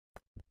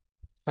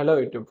Hello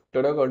YouTube.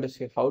 Today we're going to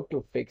see how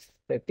to fix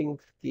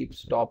settings keep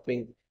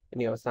stopping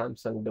in your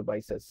Samsung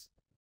devices.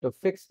 To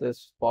fix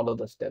this, follow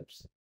the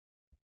steps.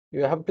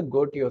 You have to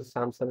go to your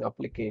Samsung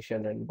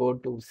application and go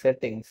to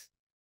settings.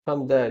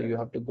 From there, you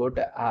have to go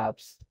to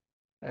apps,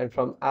 and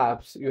from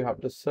apps, you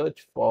have to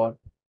search for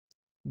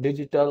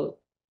digital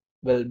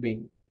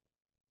well-being.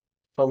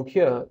 From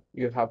here,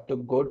 you have to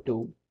go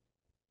to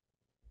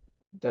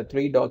the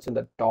three dots in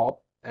the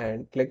top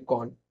and click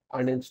on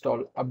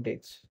uninstall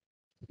updates.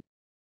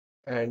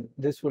 And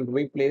this will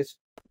replace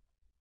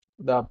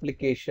the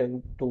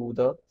application to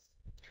the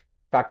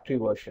factory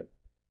version.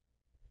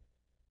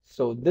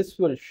 So this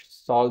will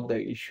solve the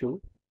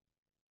issue.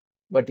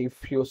 But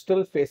if you're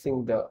still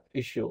facing the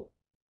issue,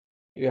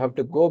 you have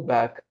to go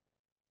back,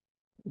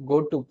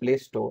 go to Play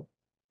Store,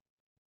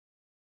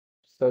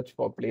 search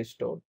for Play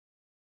Store,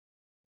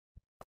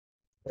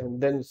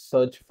 and then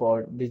search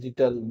for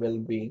digital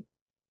well-being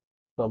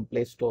from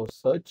Play Store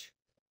search.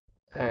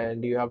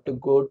 And you have to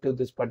go to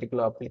this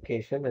particular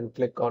application and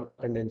click on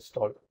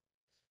uninstall.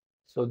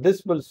 So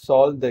this will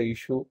solve the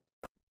issue.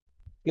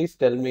 Please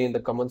tell me in the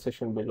comment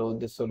section below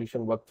this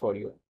solution worked for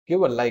you.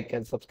 Give a like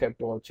and subscribe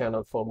to our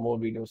channel for more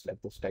videos like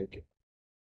this. Thank you.